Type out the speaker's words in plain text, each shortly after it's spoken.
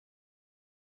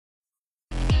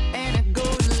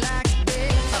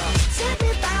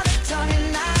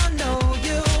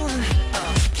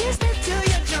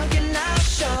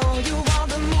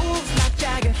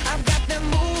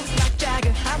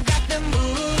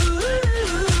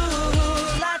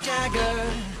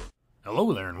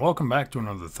Hello there, and welcome back to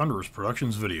another Thunderous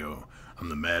Productions video. I'm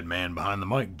the madman behind the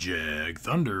mic, Jag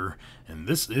Thunder, and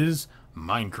this is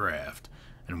Minecraft.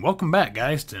 And welcome back,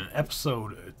 guys, to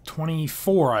episode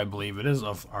 24, I believe it is,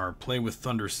 of our Play with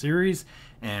Thunder series.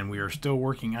 And we are still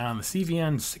working on the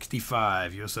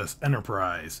CVN-65 USS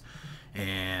Enterprise.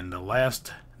 And the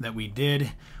last that we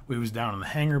did, we was down in the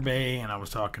hangar bay, and I was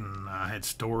talking, I had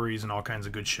stories and all kinds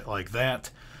of good shit like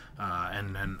that.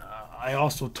 And then I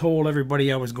also told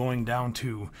everybody I was going down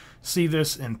to see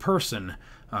this in person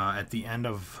at the end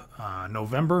of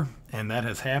November, and that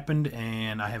has happened,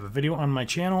 and I have a video on my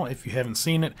channel if you haven't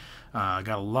seen it. I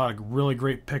got a lot of really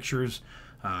great pictures.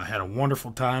 I had a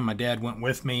wonderful time. My dad went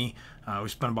with me. We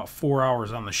spent about 4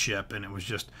 hours on the ship, and it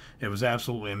was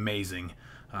absolutely amazing.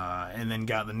 And then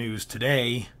got the news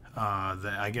today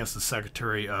that I guess the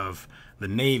Secretary of the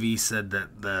Navy said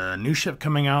that the new ship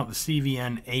coming out, the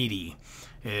CVN-80,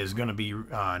 is going to be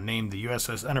named the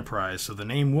USS Enterprise, so the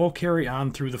name will carry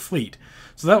on through the fleet.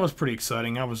 So that was pretty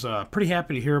exciting. I was pretty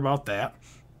happy to hear about that.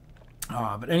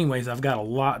 But anyways, I've got a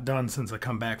lot done since I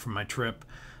come back from my trip.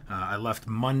 I left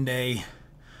Monday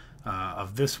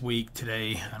of this week.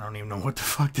 Today, I don't even know what the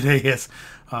fuck today is.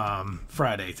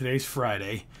 Friday. Today's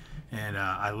Friday. And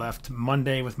I left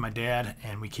Monday with my dad,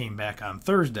 and we came back on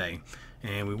Thursday.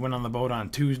 And we went on the boat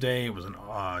on Tuesday. It was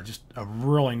just a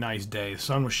really nice day. The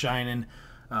sun was shining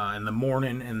in the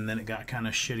morning, and then it got kind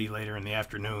of shitty later in the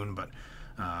afternoon. But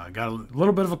got a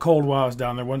little bit of a cold while I was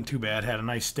down there. Wasn't too bad. Had a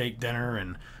nice steak dinner,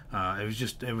 and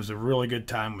it was a really good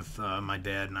time with my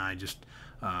dad and I, just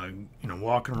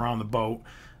walking around the boat.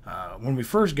 When we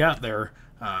first got there,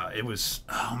 it was,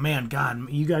 oh man, God,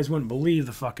 you guys wouldn't believe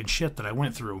the fucking shit that I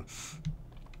went through.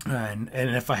 And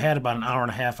if I had about an hour and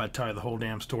a half, I'd tell you the whole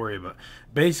damn story. But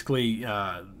basically,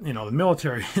 the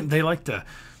military, they like to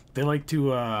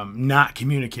not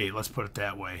communicate. Let's put it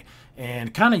that way.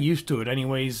 And kind of used to it,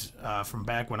 anyways, from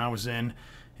back when I was in.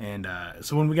 And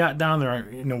so when we got down there,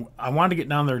 I wanted to get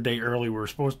down there a day early. We were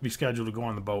supposed to be scheduled to go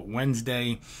on the boat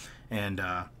Wednesday, and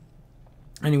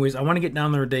anyways, I want to get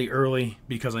down there a day early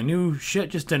because I knew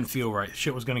shit just didn't feel right.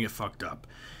 Shit was going to get fucked up.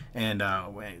 And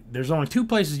there's only two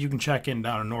places you can check in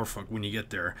down in Norfolk when you get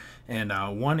there. And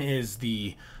one is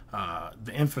the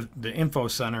info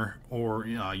center, or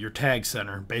your tag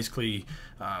center, basically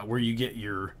where you get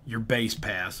your base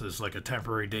pass, is like a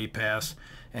temporary day pass.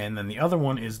 And then the other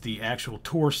one is the actual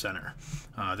tour center.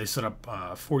 They set up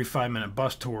 45-minute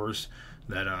bus tours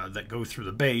that go through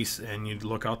the base, and you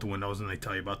look out the windows and they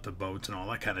tell you about the boats and all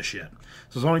that kind of shit.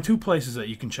 So there's only two places that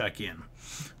you can check in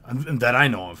that I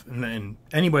know of, and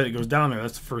anybody that goes down there,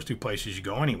 that's the first two places you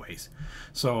go anyways.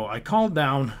 So I called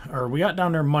down, or we got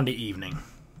down there Monday evening,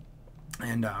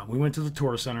 and we went to the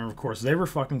tour center. Of course, they were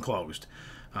fucking closed.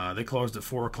 They closed at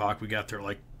 4 o'clock. We got there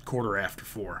like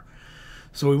 4:15.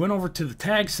 So we went over to the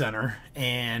tag center,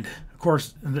 and of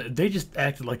course they just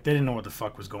acted like they didn't know what the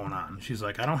fuck was going on. She's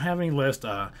like, I don't have any list.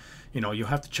 You'll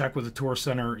have to check with the tour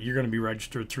center. You're going to be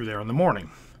registered through there in the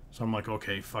morning. So I'm like,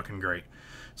 okay, fucking great.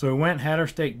 So we went, had our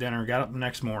steak dinner, got up the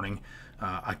next morning.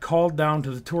 I called down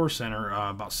to the tour center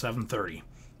about 7:30,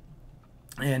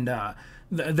 and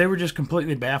they were just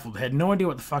completely baffled. They had no idea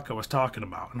what the fuck I was talking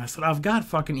about. And I said, I've got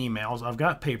fucking emails, I've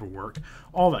got paperwork,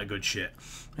 all that good shit.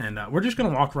 And we're just going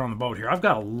to walk around the boat here. I've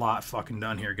got a lot fucking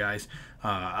done here, guys.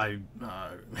 I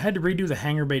had to redo the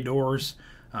hangar bay doors,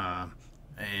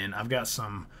 and I've got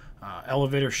some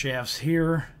elevator shafts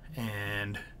here,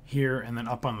 and then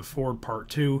up on the forward part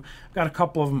too. I've got a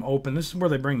couple of them open. This is where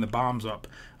they bring the bombs up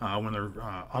when they're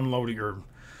unloading or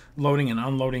loading and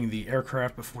unloading the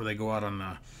aircraft before they go out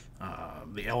on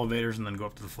the elevators and then go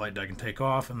up to the flight deck and take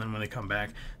off. And then when they come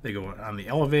back, they go on the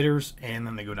elevators, and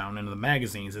then they go down into the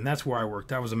magazines. And that's where I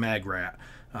worked. I was a mag rat,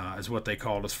 is what they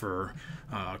called us for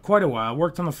quite a while. I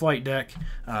worked on the flight deck,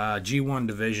 G1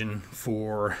 division,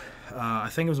 for I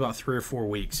think it was about 3 or 4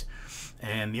 weeks.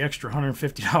 And the extra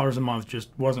 $150 a month just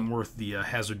wasn't worth the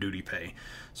hazard duty pay.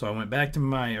 So I went back to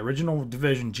my original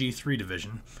division, G3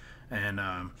 division, and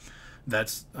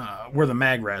that's where the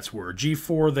mag rats were.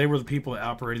 G4, they were the people that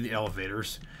operated the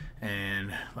elevators.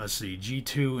 And let's see,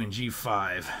 G2 and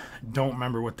G5, don't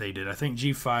remember what they did. I think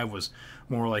G5 was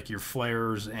more like your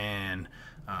flares and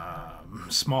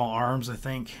small arms, I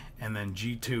think. And then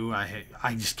G2,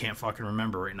 I just can't fucking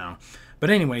remember right now.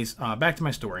 But anyways, back to my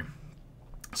story.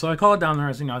 So I called down there.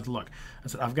 I said, look, I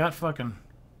said, I've got fucking,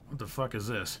 what the fuck is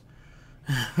this?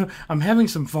 I'm having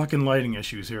some fucking lighting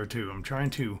issues here too. I'm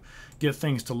trying to get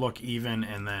things to look even,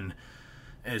 and then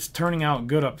it's turning out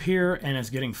good up here, and it's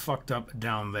getting fucked up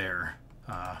down there.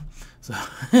 So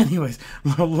anyways,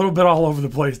 a little bit all over the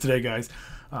place today, guys.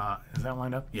 Is that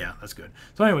lined up? Yeah, that's good.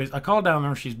 So anyways, I called down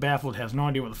there. She's baffled, has no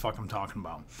idea what the fuck I'm talking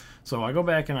about. So I go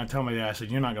back and I tell my dad, I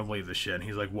said, you're not going to believe this shit. And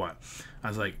he's like, what? I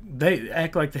was like, they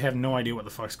act like they have no idea what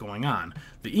the fuck's going on.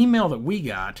 The email that we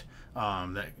got,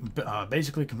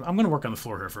 basically, I'm going to work on the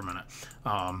floor here for a minute.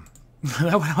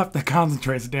 That way I have to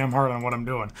concentrate so damn hard on what I'm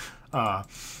doing.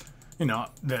 You know,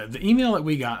 the email that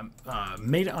we got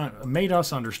made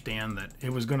us understand that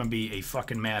it was going to be a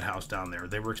fucking madhouse down there.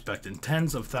 They were expecting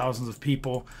tens of thousands of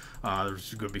people.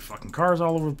 There's going to be fucking cars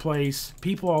all over the place,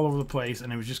 people all over the place,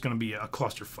 and it was just going to be a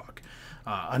clusterfuck.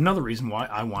 Another reason why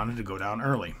I wanted to go down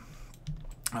early.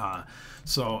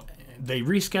 So they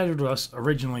rescheduled us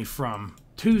originally from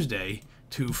Tuesday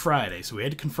to Friday. So we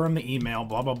had to confirm the email,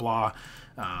 blah, blah, blah.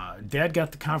 Dad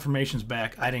got the confirmations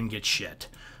back. I didn't get shit.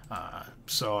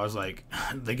 So I was like,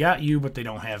 they got you, but they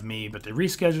don't have me. But they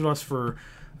rescheduled us for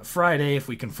Friday. If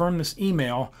we confirm this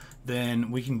email,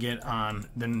 then we can get on,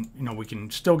 then, you know, we can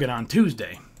still get on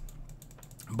Tuesday.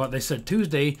 But they said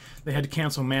Tuesday they had to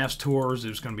cancel mass tours. It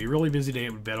was going to be a really busy day.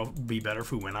 It would be better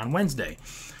if we went on Wednesday.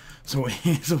 So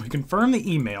we confirmed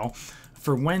the email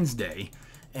for Wednesday.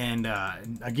 And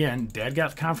again, Dad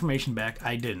got the confirmation back.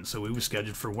 I didn't, so we were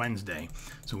scheduled for Wednesday.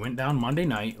 So we went down Monday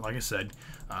night, like I said,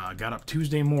 got up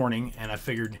Tuesday morning, and I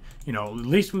figured, you know, at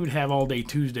least we would have all day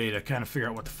Tuesday to kind of figure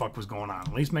out what the fuck was going on.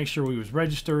 At least make sure we was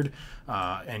registered,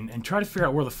 and try to figure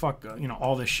out where the fuck, you know,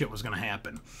 all this shit was going to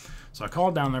happen. So I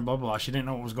called down there, blah, blah, blah. She didn't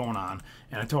know what was going on.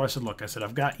 And I told her, I said, look, I said,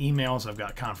 I've got emails, I've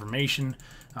got confirmation,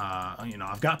 you know,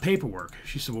 I've got paperwork.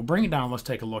 She said, well, bring it down, let's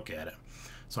take a look at it.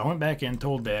 So I went back in,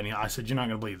 told Dad, you know, I said, you're not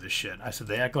going to believe this shit. I said,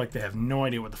 they act like they have no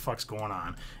idea what the fuck's going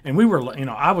on. And we were, you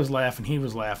know, I was laughing, he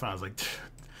was laughing. I was like,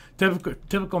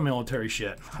 typical military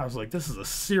shit. I was like, this is a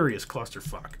serious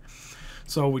clusterfuck.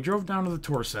 So we drove down to the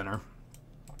tour center,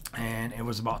 and it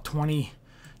was about 20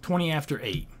 after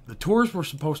 8. The tours were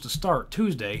supposed to start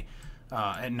Tuesday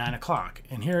at 9 o'clock.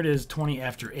 And here it is, 20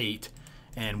 after 8.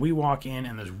 And we walk in,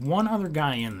 and there's one other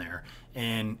guy in there,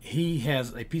 and he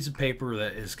has a piece of paper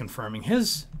that is confirming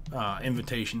his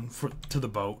invitation to the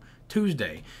boat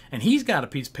Tuesday. And he's got a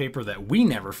piece of paper that we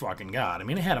never fucking got. I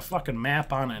mean, it had a fucking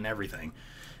map on it and everything.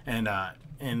 And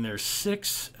there's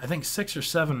I think six or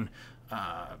seven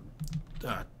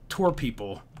tour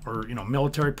people, or, you know,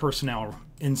 military personnel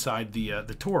inside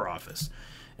the tour office.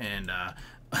 And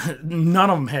none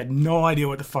of them had no idea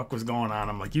what the fuck was going on.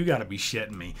 I'm like, you got to be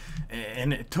shitting me.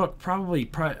 And it took probably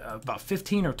about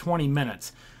 15 or 20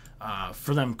 minutes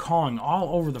for them calling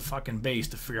all over the fucking base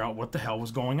to figure out what the hell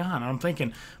was going on. And I'm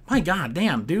thinking, my god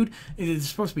damn, dude, it's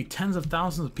supposed to be tens of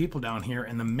thousands of people down here,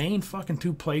 and the main fucking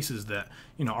two places that,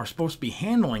 you know, are supposed to be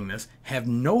handling this have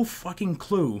no fucking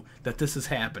clue that this is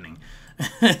happening.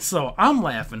 So I'm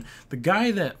laughing. The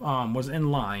guy that was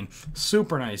in line,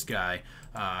 super nice guy,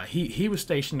 he was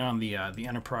stationed on the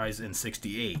Enterprise in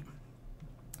 '68.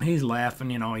 He's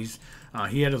laughing, you know.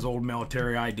 He had his old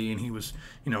military ID, and he was,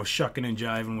 you know, shucking and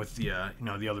jiving with the you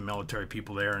know, the other military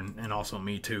people there, and also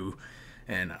me too.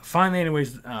 And finally,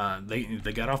 anyways,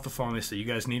 they got off the phone. They said, you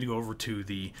guys need to go over to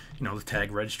the, you know, the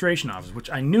tag registration office, which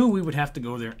I knew we would have to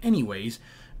go there anyways,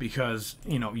 because,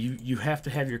 you know, you have to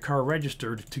have your car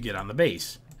registered to get on the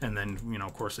base. And then, you know,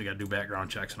 of course, they got to do background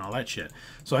checks and all that shit.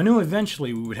 So I knew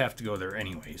eventually we would have to go there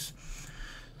anyways.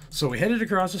 So we headed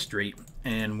across the street,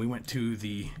 and we went to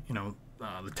the, you know,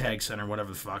 the tag center, whatever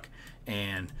the fuck,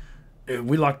 and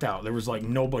we lucked out. There was like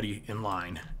nobody in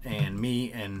line, and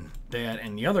me and Dad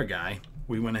and the other guy,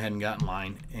 we went ahead and got in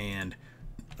line, and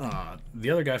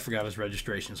the other guy forgot his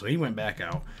registration, so he went back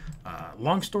out.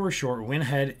 Long story short, we went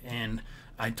ahead, and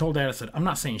I told Dad, I said, I'm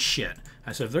not saying shit.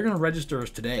 I said, if they're going to register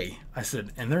us today, I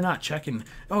said, and they're not checking,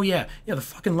 oh yeah, the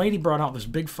fucking lady brought out this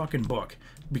big fucking book,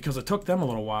 because it took them a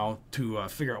little while to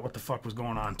figure out what the fuck was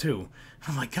going on too.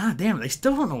 And I'm like, god damn it, they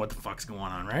still don't know what the fuck's going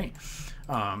on, right?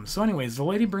 So anyways, the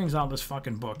lady brings out this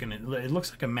fucking book, and it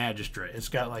looks like a magistrate. It's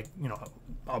got, like, you know,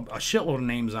 a shitload of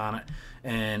names on it,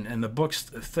 and the book's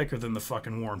thicker than the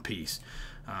fucking War and Peace.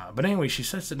 But anyway, she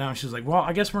sets it down. She's like, well,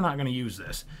 I guess we're not going to use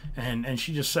this. And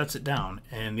she just sets it down.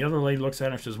 And the other lady looks at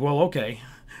her and says, well, okay.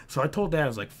 So I told Dad, I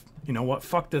was like, you know what,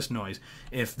 fuck this noise.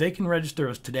 If they can register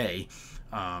us today,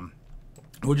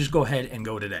 we'll just go ahead and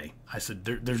go today. I said,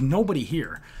 there's nobody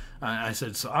here. I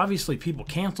said, so obviously people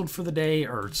canceled for the day,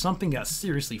 or something got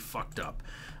seriously fucked up.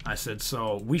 I said,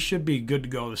 so we should be good to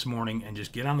go this morning and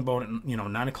just get on the boat at, you know,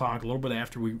 9 o'clock, a little bit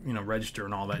after we, you know, register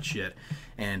and all that shit,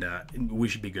 and we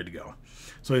should be good to go.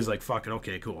 So he's like, fuck it,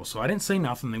 okay, cool. So I didn't say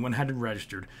nothing. They went ahead and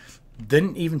registered.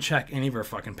 Didn't even check any of our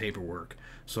fucking paperwork.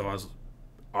 So I was,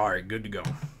 all right, good to go.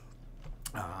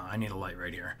 I need a light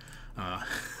right here.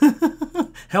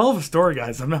 Hell of a story,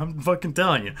 guys. I'm fucking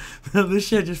telling you. This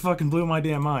shit just fucking blew my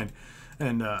damn mind.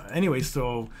 And anyway,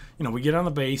 so, you know, we get on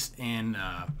the base and,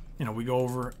 you know, we go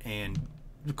over and,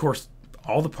 of course,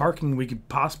 all the parking we could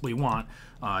possibly want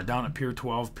down at Pier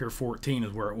 12, Pier 14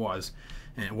 is where it was.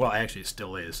 And, well, actually, it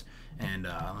still is. And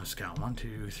let's count. 1,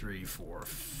 2, 3, 4,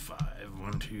 5.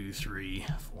 1, 2, 3,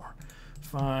 4,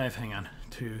 5. Hang on.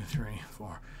 2, 3,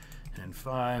 4. And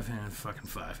 5 and fucking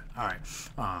 5. All right.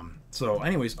 So,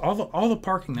 anyways, all the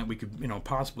parking that we could, you know,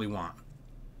 possibly want.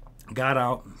 Got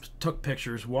out, took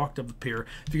pictures, walked up the pier.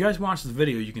 If you guys watch the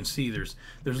video, you can see there's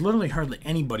literally hardly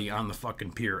anybody on the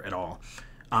fucking pier at all.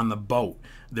 On the boat,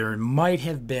 there might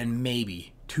have been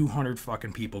maybe 200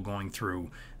 fucking people going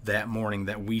through that morning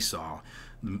that we saw.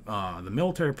 The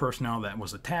military personnel that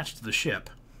was attached to the ship,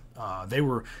 they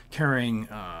were carrying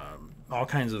all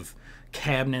kinds of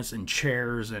cabinets and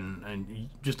chairs and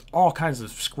just all kinds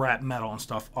of scrap metal and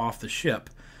stuff off the ship.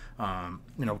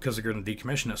 You know, because they're going to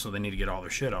decommission it, so they need to get all their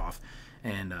shit off.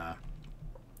 And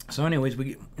so, anyways,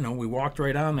 we walked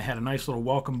right on. They had a nice little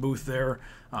welcome booth there,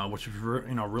 which was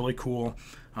really cool.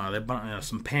 They bought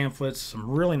some pamphlets, some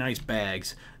really nice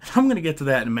bags. I'm going to get to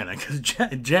that in a minute because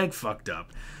Jag fucked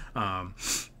up.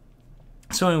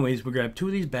 So, anyways, we grabbed 2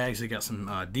 of these bags. They got some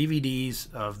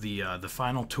DVDs of the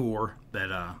final tour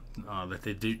that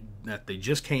they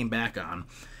just came back on,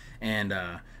 and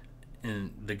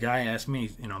the guy asked me,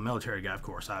 you know, a military guy, of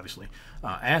course, obviously,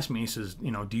 asked me, he says,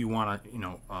 you know, do you want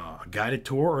a guided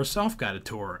tour or a self-guided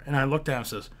tour? And I looked at him and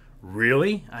says,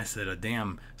 really? I said, a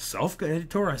damn self-guided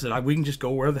tour? I said, we can just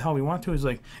go where the hell we want to? He's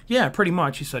like, yeah, pretty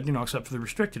much. He said, you know, except for the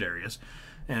restricted areas.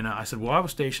 And I said, well, I was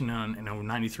stationed on,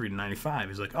 93 to 95.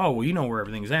 He's like, oh, well, you know where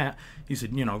everything's at. He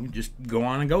said, you know, just go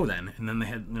on and go then. And then they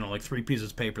had, like 3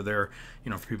 pieces of paper there,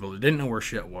 for people that didn't know where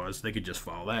shit was. They could just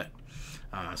follow that.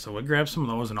 So I grabbed some of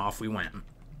those and off we went.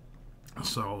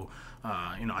 So,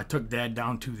 I took Dad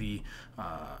down to the,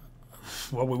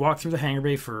 we walked through the hangar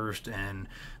bay first, and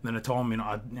then I told him,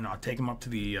 I'd take him up to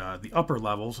the upper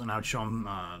levels, and I'd show him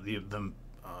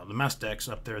the mess decks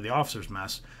up there, the officers'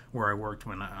 mess, where I worked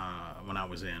when I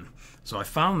was in. So I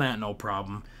found that no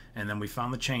problem, and then we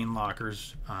found the chain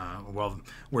lockers,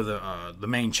 where the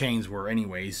main chains were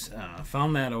anyways.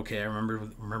 Found that okay. I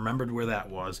remembered where that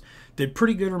was. Did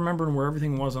pretty good remembering where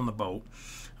everything was on the boat.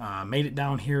 Made it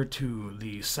down here to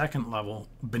the second level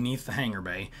beneath the hangar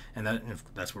bay, and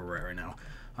that's where we're at right now.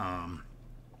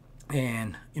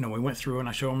 And we went through, and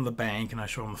I showed them the bank, and I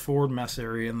showed them the forward mess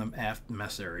area and the aft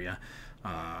mess area.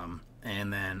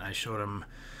 And then I showed them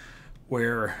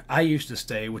where I used to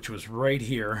stay, which was right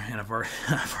here, and I've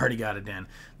already got it in.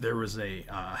 There was a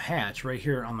hatch right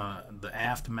here on the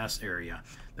aft mess area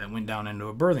that went down into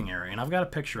a berthing area, and I've got a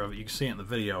picture of it. You can see it in the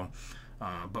video.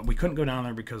 But we couldn't go down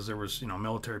there because there was,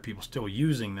 military people still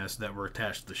using this that were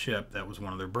attached to the ship. That was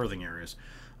one of their berthing areas.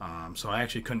 So I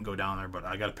actually couldn't go down there, but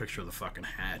I got a picture of the fucking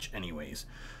hatch anyways.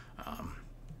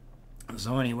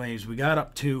 So anyways, we got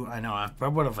up to, I know,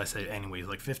 what if I say anyways,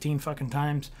 like 15 fucking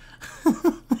times?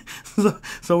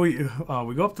 so we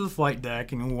go up to the flight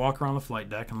deck, and we walk around the flight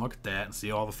deck and look at that and see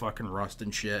all the fucking rust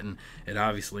and shit, and it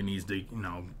obviously needs to,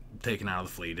 taken out of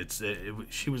the fleet.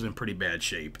 She was in pretty bad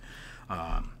shape.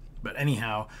 But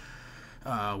anyhow,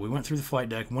 we went through the flight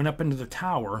deck, went up into the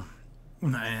tower,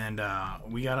 and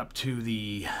we got up to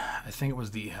I think it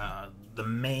was the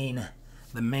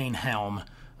main helm,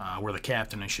 where the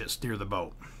captain and shit steer the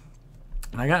boat.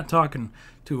 And I got talking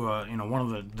to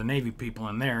one of the Navy people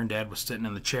in there, and Dad was sitting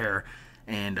in the chair,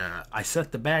 and I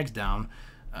set the bags down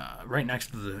right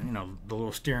next to the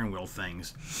little steering wheel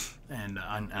things, and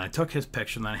I took his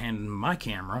picture, and then I handed him my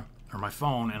camera or my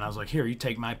phone, and I was like, here, you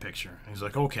take my picture. And he's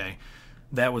like, okay.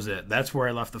 That was it. That's where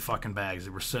I left the fucking bags.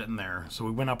 They were sitting there. So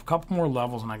we went up a couple more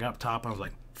levels, and I got up top, and I was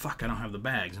like, fuck, I don't have the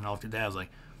bags. And I looked at Dad, I was like,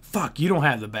 fuck, you don't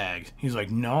have the bags. He's like,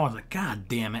 no. I was like, god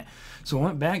damn it. So I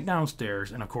went back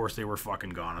downstairs, and of course they were fucking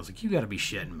gone. I was like, you gotta be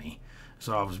shitting me.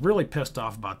 So I was really pissed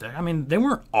off about that. I mean, they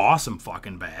weren't awesome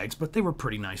fucking bags, but they were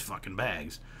pretty nice fucking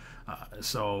bags.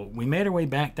 So we made our way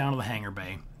back down to the hangar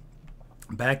bay,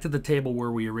 back to the table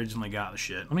where we originally got the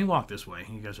shit. Let me walk this way.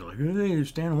 You guys are like, hey, you're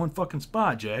standing in one fucking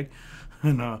spot, Jag.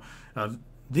 And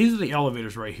these are the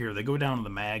elevators right here. They go down to the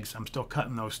mags. I'm still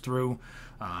cutting those through.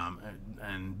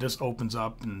 And this opens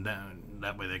up, and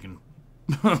that way they can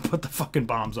put the fucking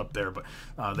bombs up there. But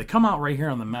they come out right here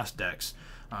on the mess decks.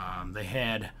 They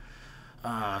had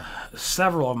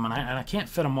several of them, and I can't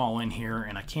fit them all in here,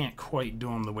 and I can't quite do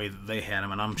them the way that they had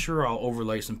them. And I'm sure I'll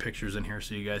overlay some pictures in here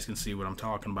so you guys can see what I'm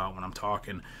talking about when I'm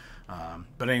talking.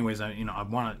 But anyways, I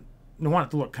want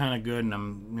it to look kind of good, and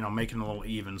I'm making it a little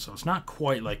even, so it's not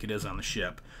quite like it is on the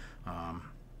ship.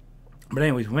 But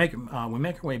anyways, we make our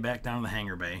way back down to the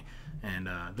hangar bay, and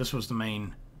this was the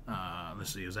main.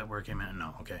 Let's see, is that where it came in?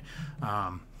 No, okay.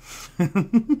 I'm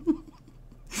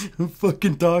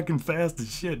fucking talking fast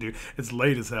as shit, dude. It's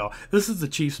late as hell. This is the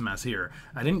Chief's mess here.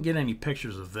 I didn't get any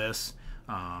pictures of this,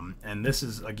 and this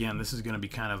is going to be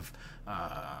kind of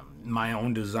my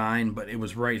own design, but it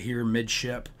was right here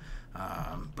midship.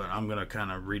 But I'm going to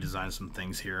kind of redesign some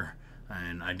things here,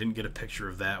 and I didn't get a picture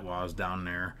of that while I was down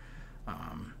there.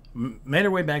 Made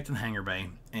our way back to the hangar bay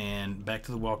and back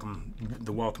to the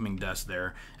welcoming desk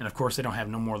there, and of course they don't have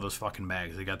no more of those fucking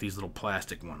bags. They got these little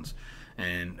plastic ones,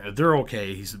 and they're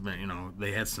okay. He's, you know,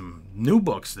 they had some new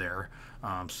books there,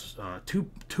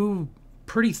 two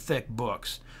pretty thick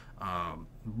books,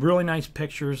 really nice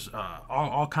pictures,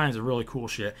 all kinds of really cool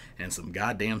shit, and some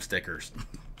goddamn stickers.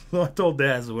 So I told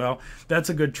Dad, well, that's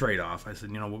a good trade-off. I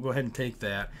said, you know, we'll go ahead and take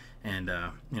that, and,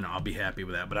 you know, I'll be happy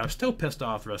with that. But I was still pissed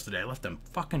off the rest of the day. I left them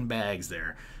fucking bags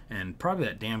there, and probably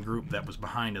that damn group that was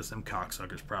behind us, them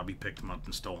cocksuckers, probably picked them up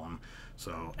and stole them.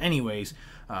 So, anyways,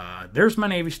 there's my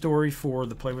Navy story for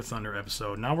the Play with Thunder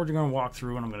episode. Now we're going to walk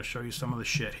through, and I'm going to show you some of the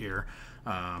shit here.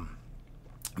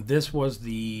 This was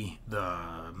the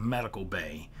medical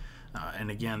bay.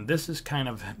 And again, this is kind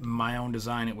of my own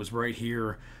design. It was right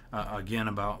here, again,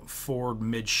 about forward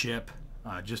midship,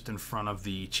 just in front of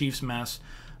the Chief's mess.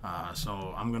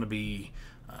 So I'm going to be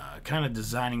kind of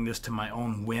designing this to my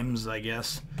own whims, I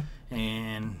guess.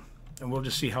 And we'll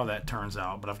just see how that turns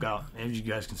out. But I've got, as you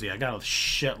guys can see, I got a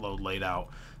shitload laid out.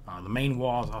 The main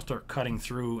walls, I'll start cutting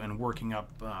through and working up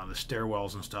the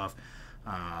stairwells and stuff.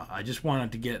 I just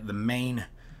wanted to get the main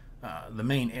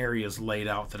areas laid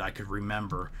out that I could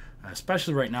remember,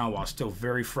 especially right now while it's still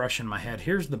very fresh in my head.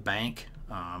 Here's the bank,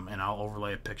 and I'll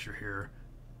overlay a picture here,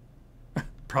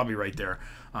 probably right there.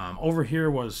 Over here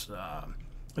was,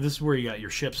 this is where you got your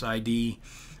ship's ID,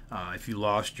 if you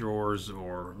lost yours,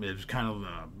 or it was kind of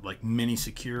like mini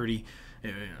security.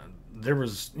 There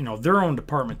was, you know, their own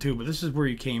department too, but this is where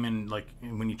you came in, like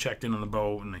when you checked in on the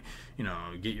boat, and they, you know,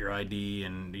 get your ID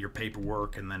and your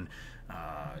paperwork, and then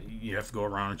you have to go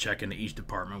around and check into each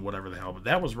department, whatever the hell. But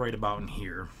that was right about in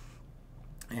here.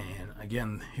 And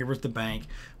again, here was the bank.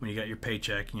 When you got your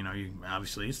paycheck, you know, you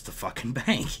obviously it's the fucking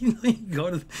bank. You go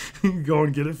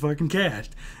and get it fucking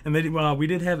cashed. And they, well, we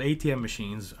did have ATM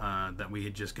machines that we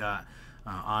had just got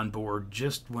on board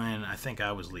just when I think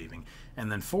I was leaving.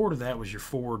 And then forward of that was your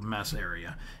forward mess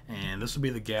area, and this will be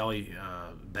the galley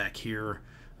back here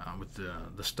with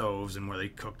the stoves and where they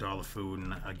cooked all the food.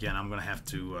 And again, I'm going to have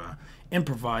to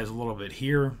improvise a little bit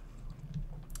here.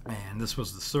 And this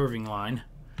was the serving line.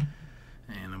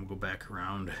 And I'm going to go back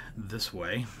around this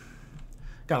way.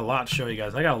 Got a lot to show you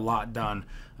guys. I got a lot done,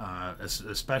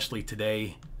 especially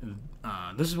today.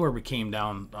 This is where we came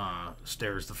down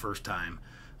stairs the first time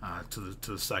to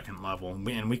the second level.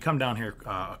 And we come down here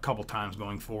a couple times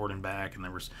going forward and back, and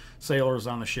there was sailors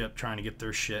on the ship trying to get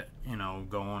their shit, you know,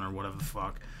 going or whatever the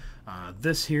fuck.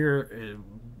 This here,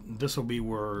 this will be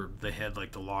where they had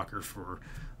like the lockers for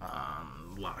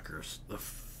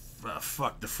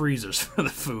the freezers for the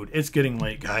food. It's getting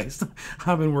late, guys.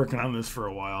 I've been working on this for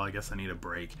a while. I guess I need a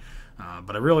break.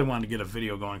 But I really wanted to get a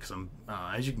video going because I'm,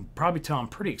 as you can probably tell, I'm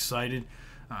pretty excited.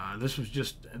 This was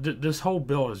just, this whole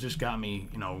build has just got me,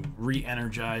 you know,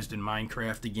 re-energized in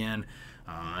Minecraft again.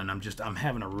 And I'm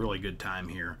having a really good time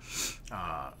here.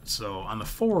 So on the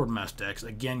forward mess decks,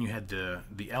 again, you had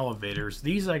the elevators.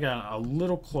 These I got a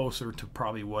little closer to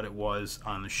probably what it was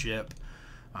on the ship.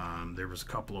 There was a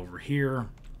couple over here.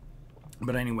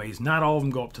 But anyways, not all of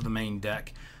them go up to the main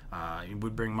deck. You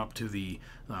would bring them up to the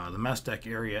mess deck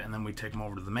area, and then we take them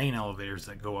over to the main elevators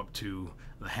that go up to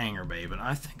the hangar bay. But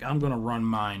I think I'm going to run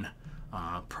mine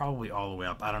probably all the way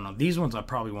up. I don't know. These ones I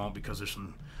probably won't because there's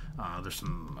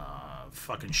some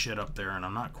fucking shit up there, and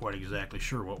I'm not quite exactly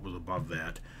sure what was above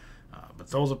that. But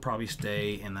those will probably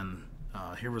stay. And then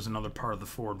here was another part of the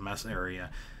forward mess area,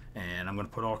 and I'm going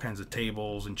to put all kinds of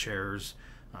tables and chairs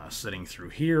sitting through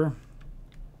here.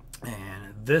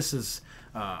 And this is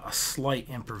a slight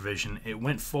improvisation. It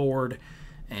went forward,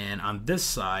 and on this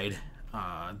side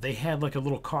they had like a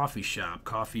little coffee shop,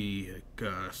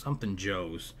 something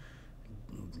Joe's,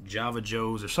 Java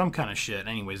Joe's or some kind of shit.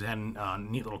 Anyways, they had a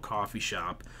neat little coffee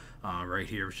shop right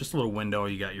here. It's just a little window.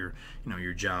 You got your, you know,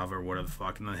 your Java or whatever the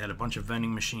fuck, and then they had a bunch of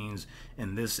vending machines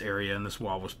in this area, and this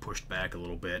wall was pushed back a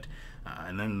little bit.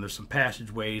 And then there's some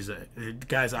passageways.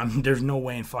 Guys, there's no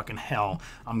way in fucking hell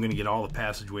I'm going to get all the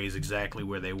passageways exactly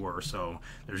where they were. So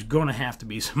there's going to have to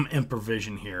be some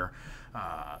improvisation here.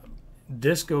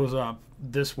 This goes up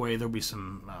this way. There'll be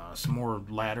some more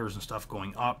ladders and stuff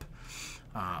going up.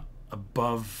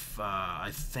 above, I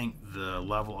think the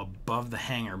level above the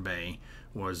hangar bay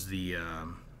was the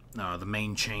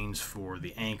main chains for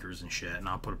the anchors and shit, and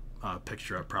I'll put a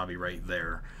picture up probably right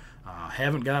there.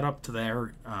 Haven't got up to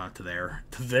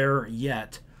there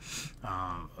yet,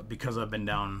 because I've been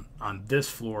down on this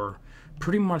floor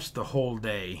pretty much the whole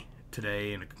day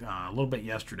today and a little bit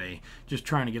yesterday, just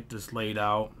trying to get this laid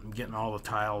out, getting all the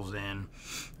tiles in,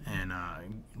 and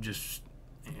just,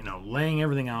 you know, laying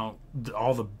everything out,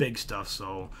 all the big stuff,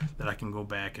 so that I can go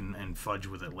back and fudge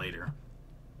with it later.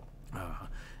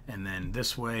 And then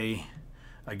this way,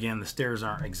 again, the stairs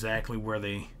aren't exactly where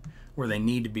they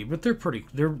need to be, but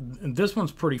this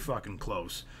one's pretty fucking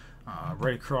close.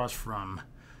 Right across from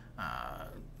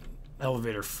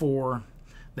elevator 4,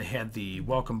 they had the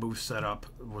welcome booth set up.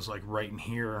 It was like right in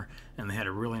here, and they had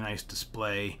a really nice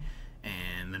display.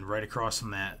 And then right across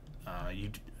from that,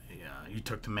 you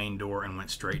took the main door and went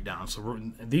straight down. So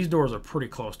these doors are pretty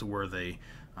close to where they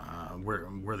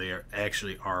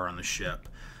actually are on the ship.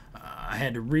 I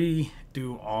had to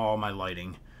redo all my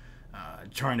lighting,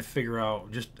 trying to figure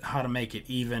out just how to make it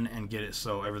even and get it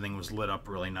so everything was lit up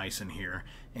really nice in here.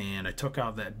 And I took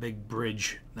out that big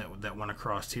bridge that went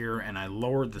across here, and I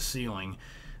lowered the ceiling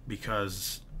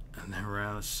because, and then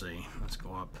let's see, let's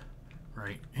go up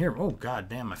right here. Oh god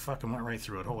damn, I fucking went right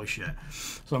through it. Holy shit.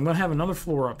 So I'm gonna have another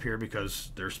floor up here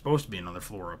because there's supposed to be another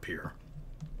floor up here,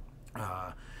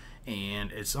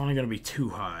 and it's only gonna be 2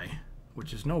 high,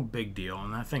 which is no big deal.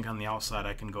 And I think on the outside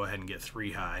I can go ahead and get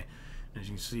 3 high. As you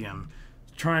can see, I'm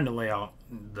trying to lay out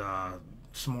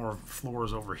some more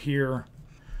floors over here.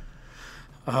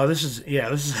 This is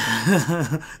this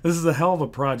is a hell of a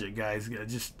project, guys.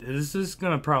 This is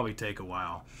gonna probably take a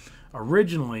while.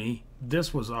 Originally,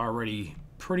 this was already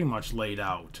pretty much laid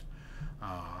out,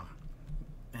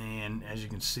 and as you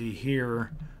can see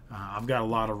here, I've got a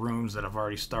lot of rooms that I've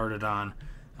already started on.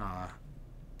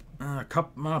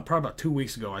 Probably about 2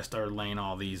 weeks ago, I started laying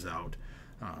all these out.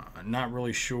 Not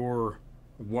really sure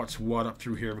what's what up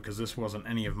through here because this wasn't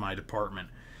any of my department.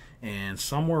 And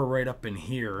somewhere right up in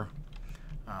here,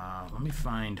 let me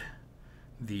find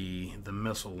the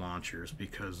missile launchers,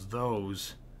 because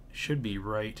those should be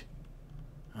right.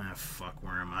 Fuck,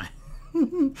 where am I?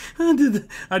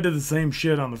 I did the same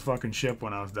shit on the fucking ship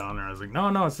when I was down there. I was like,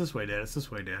 no, it's this way, Dad. It's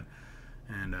this way, Dad.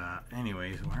 And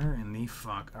anyways, where in the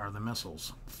fuck are the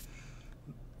missiles?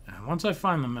 And once I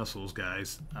find the missiles,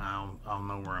 guys, I'll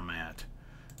know where I'm at.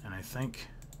 And I think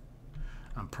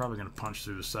I'm probably gonna punch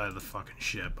through the side of the fucking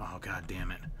ship. Oh god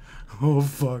damn it. Oh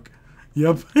fuck.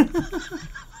 Yep.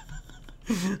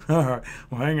 Alright,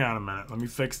 well hang on a minute. Let me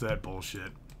fix that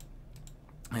bullshit.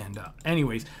 And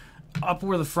anyways, up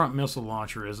where the front missile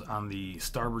launcher is on the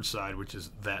starboard side, which is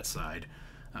that side,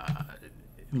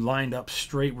 lined up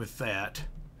straight with that,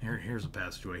 here's a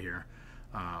passageway here,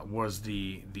 was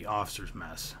the officer's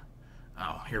mess.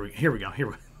 Oh, here we go.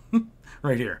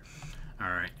 Right here. All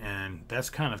right, and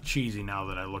that's kind of cheesy now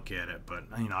that I look at it, but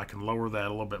you know, I can lower that a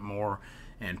little bit more,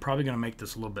 and probably going to make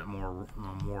this a little bit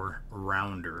more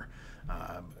rounder.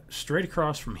 Straight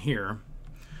across from here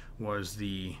was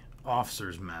the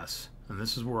officer's mess, and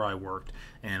this is where I worked.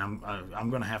 And I'm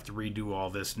going to have to redo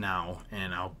all this now,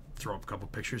 and I'll throw up a couple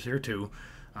pictures here too.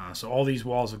 So all these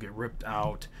walls will get ripped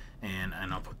out, and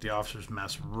I'll put the officer's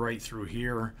mess right through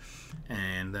here,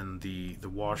 and then the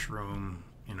washroom,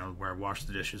 you know, where I wash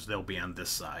the dishes, they'll be on this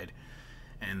side.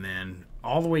 And then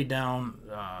all the way down,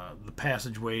 the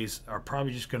passageways are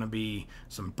probably just going to be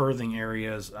some berthing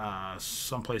areas,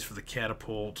 someplace for the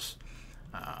catapults,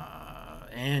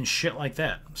 and shit like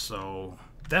that. So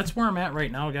that's where I'm at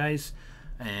right now, guys.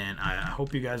 And I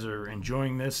hope you guys are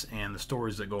enjoying this and the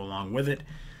stories that go along with it.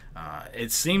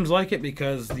 It seems like it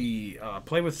because the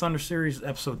Play with Thunder series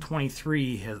episode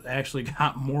 23 has actually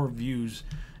got more views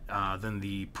than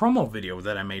the promo video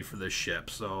that I made for this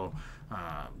ship. So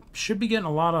should be getting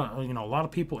a lot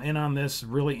of people in on this,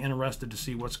 really interested to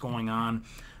see what's going on.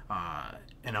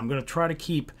 And I'm going to try to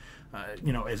keep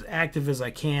as active as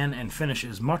I can and finish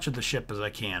as much of the ship as I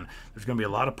can. There's going to be a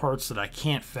lot of parts that I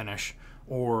can't finish,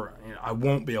 or I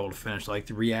won't be able to finish, like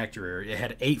the reactor area. It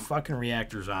had 8 fucking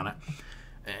reactors on it,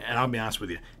 and I'll be honest with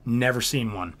you, never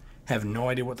seen one. Have no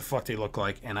idea what the fuck they look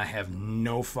like, and I have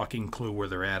no fucking clue where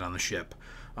they're at on the ship.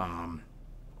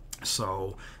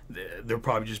 So there'll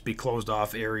probably just be closed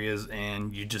off areas,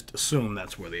 and you just assume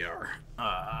that's where they are.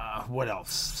 What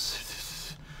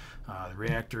else? The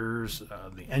reactors,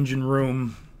 the engine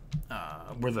room,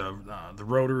 where the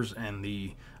rotors and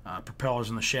the propellers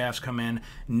and the shafts come in.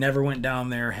 Never went down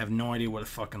there. Have no idea what it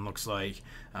fucking looks like.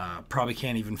 Probably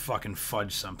can't even fucking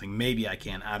fudge something. Maybe I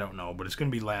can. I don't know. But it's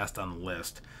going to be last on the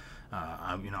list.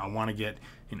 I want to get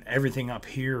everything up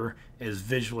here is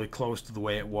visually close to the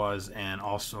way it was, and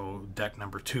also deck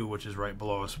number 2, which is right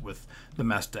below us with the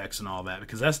mess decks and all that,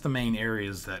 because that's the main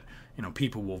areas that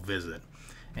people will visit.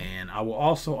 And I will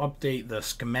also update the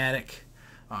schematic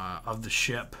of the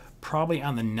ship probably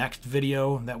on the next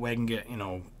video. That way I can get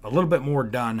a little bit more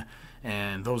done,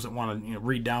 and those that want to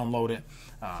re-download it,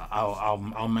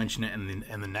 I'll mention it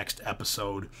in the next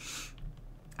episode.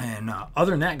 And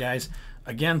other than that, guys,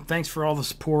 again, thanks for all the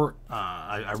support.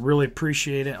 I really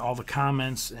appreciate it, all the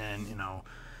comments, and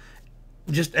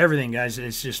just everything, guys.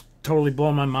 It's just totally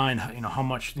blown my mind, how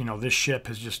much this ship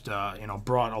has just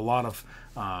brought a lot of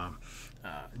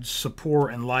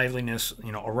support and liveliness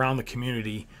around the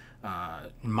community,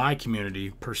 my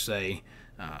community per se.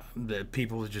 That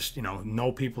people just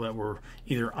know people that were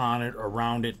either on it or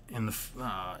around it in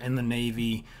the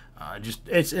Navy. Just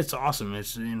it's awesome.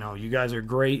 It's you guys are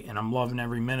great, and I'm loving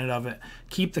every minute of it.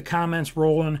 Keep the comments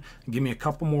rolling. Give me a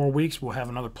couple more weeks. We'll have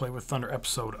another Play with Thunder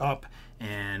episode up.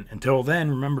 And until then,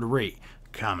 remember to rate,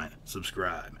 comment,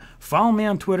 subscribe. Follow me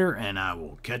on Twitter, and I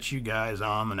will catch you guys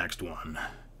on the next one.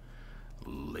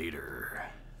 Later.